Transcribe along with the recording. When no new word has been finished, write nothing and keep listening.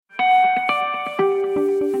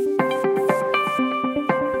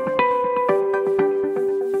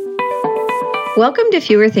Welcome to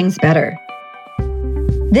Fewer Things Better.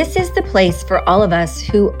 This is the place for all of us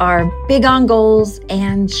who are big on goals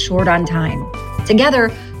and short on time.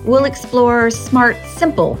 Together, we'll explore smart,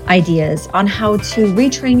 simple ideas on how to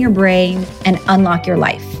retrain your brain and unlock your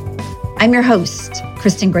life. I'm your host,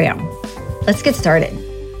 Kristen Graham. Let's get started.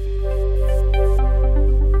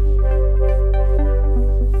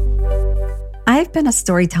 I've been a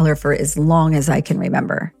storyteller for as long as I can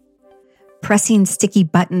remember. Pressing sticky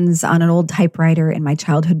buttons on an old typewriter in my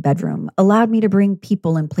childhood bedroom allowed me to bring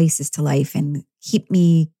people and places to life and keep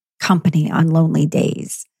me company on lonely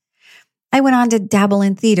days. I went on to dabble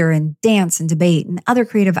in theater and dance and debate and other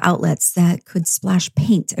creative outlets that could splash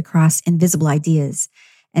paint across invisible ideas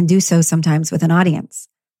and do so sometimes with an audience.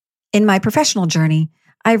 In my professional journey,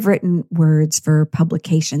 I've written words for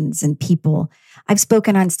publications and people. I've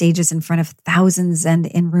spoken on stages in front of thousands and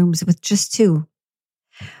in rooms with just two.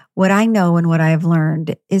 What I know and what I have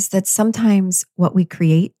learned is that sometimes what we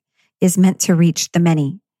create is meant to reach the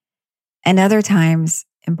many. And other times,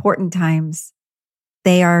 important times,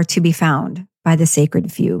 they are to be found by the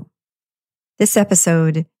sacred few. This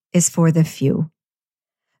episode is for the few.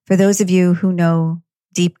 For those of you who know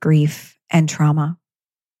deep grief and trauma.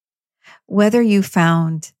 Whether you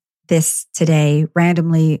found this today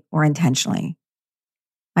randomly or intentionally,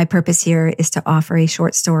 my purpose here is to offer a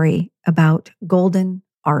short story about golden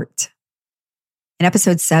art. In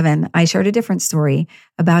episode 7, I shared a different story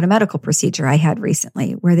about a medical procedure I had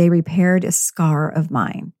recently where they repaired a scar of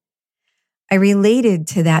mine. I related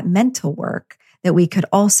to that mental work that we could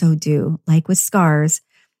also do, like with scars,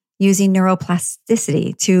 using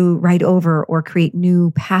neuroplasticity to write over or create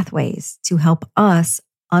new pathways to help us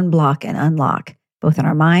unblock and unlock, both in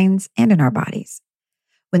our minds and in our bodies.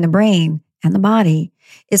 When the brain and the body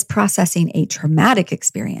is processing a traumatic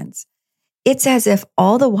experience, it's as if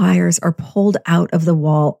all the wires are pulled out of the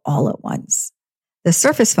wall all at once. The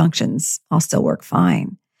surface functions all still work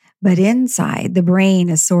fine, but inside, the brain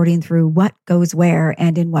is sorting through what goes where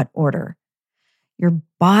and in what order. Your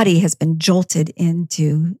body has been jolted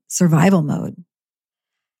into survival mode.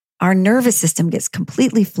 Our nervous system gets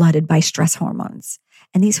completely flooded by stress hormones,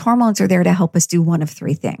 and these hormones are there to help us do one of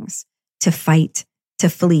three things: to fight, to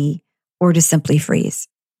flee, or to simply freeze.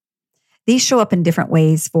 These show up in different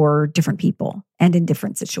ways for different people and in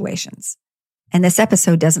different situations. And this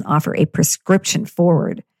episode doesn't offer a prescription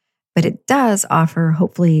forward, but it does offer,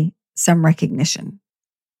 hopefully, some recognition.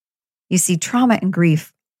 You see, trauma and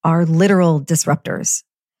grief are literal disruptors.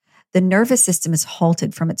 The nervous system is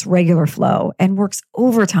halted from its regular flow and works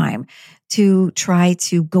overtime to try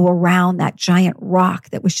to go around that giant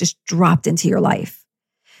rock that was just dropped into your life.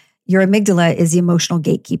 Your amygdala is the emotional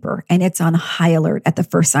gatekeeper, and it's on high alert at the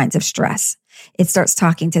first signs of stress. It starts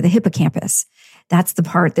talking to the hippocampus. That's the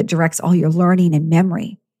part that directs all your learning and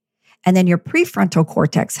memory. And then your prefrontal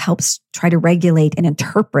cortex helps try to regulate and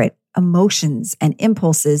interpret emotions and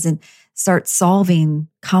impulses and start solving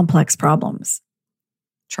complex problems.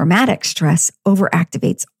 Traumatic stress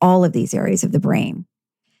overactivates all of these areas of the brain.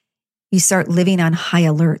 You start living on high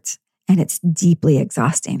alert, and it's deeply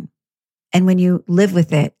exhausting. And when you live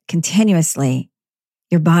with it continuously,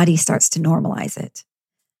 your body starts to normalize it.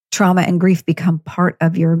 Trauma and grief become part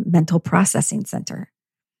of your mental processing center.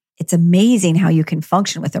 It's amazing how you can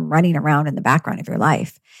function with them running around in the background of your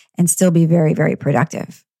life and still be very, very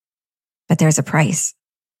productive. But there's a price.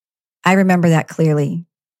 I remember that clearly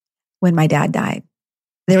when my dad died.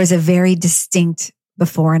 There was a very distinct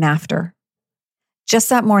before and after. Just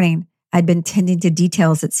that morning, I'd been tending to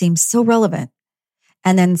details that seemed so relevant.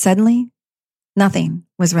 And then suddenly, nothing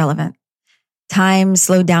was relevant. Time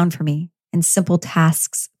slowed down for me, and simple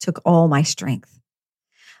tasks took all my strength.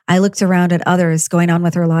 I looked around at others going on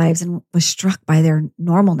with their lives and was struck by their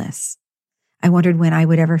normalness. I wondered when I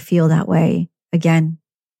would ever feel that way again.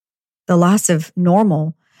 The loss of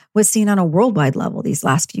normal was seen on a worldwide level these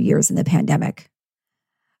last few years in the pandemic.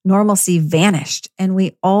 Normalcy vanished, and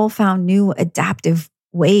we all found new adaptive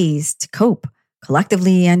ways to cope,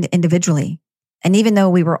 collectively and individually. And even though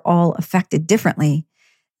we were all affected differently,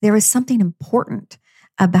 there was something important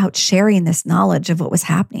about sharing this knowledge of what was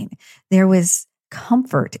happening. There was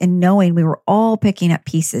comfort in knowing we were all picking up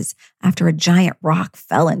pieces after a giant rock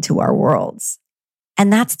fell into our worlds.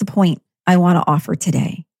 And that's the point I want to offer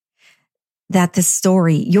today. That the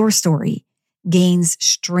story, your story, gains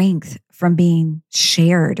strength from being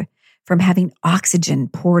shared, from having oxygen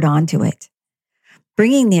poured onto it.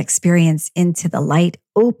 Bringing the experience into the light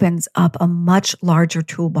opens up a much larger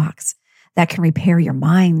toolbox that can repair your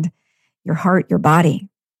mind, your heart, your body.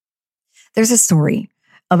 There's a story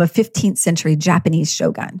of a 15th century Japanese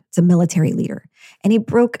shogun. It's a military leader, and he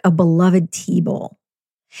broke a beloved tea bowl.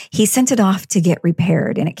 He sent it off to get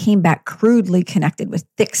repaired, and it came back crudely connected with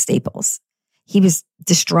thick staples. He was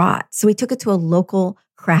distraught, so he took it to a local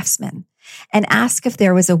craftsman and asked if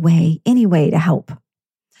there was any way to help.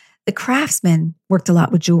 The craftsman worked a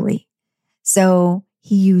lot with jewelry, so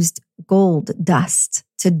he used gold dust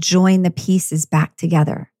to join the pieces back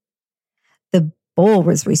together. The bowl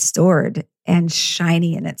was restored and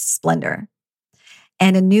shiny in its splendor.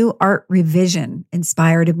 And a new art revision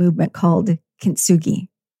inspired a movement called Kintsugi.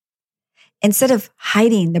 Instead of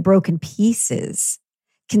hiding the broken pieces,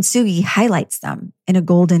 Kintsugi highlights them in a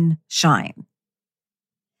golden shine.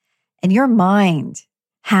 And your mind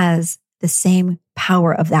has the same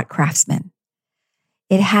power of that craftsman.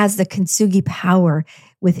 It has the Kintsugi power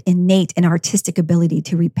with innate and artistic ability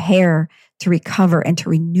to repair, to recover, and to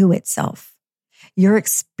renew itself. Your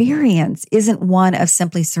experience isn't one of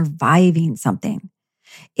simply surviving something.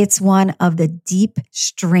 It's one of the deep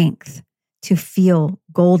strength to feel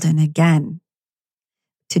golden again.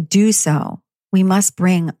 To do so, we must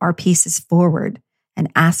bring our pieces forward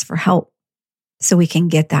and ask for help so we can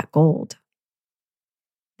get that gold.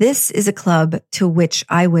 This is a club to which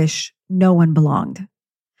I wish no one belonged.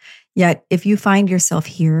 Yet, if you find yourself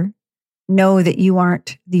here, know that you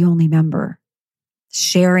aren't the only member.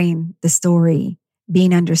 Sharing the story,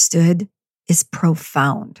 being understood, is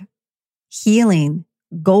profound. Healing,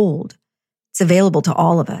 gold, it's available to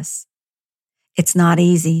all of us. It's not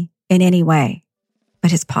easy in any way,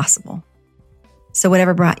 but it's possible. So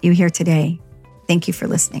whatever brought you here today, thank you for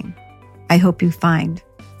listening. I hope you find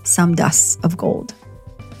some dusts of gold.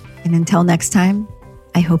 And until next time,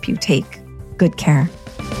 I hope you take good care.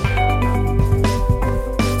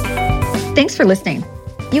 Thanks for listening.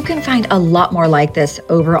 You can find a lot more like this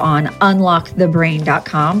over on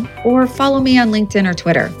unlockthebrain.com or follow me on LinkedIn or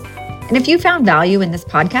Twitter. And if you found value in this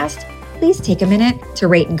podcast, please take a minute to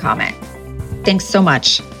rate and comment. Thanks so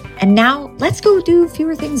much. And now let's go do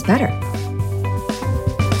fewer things better.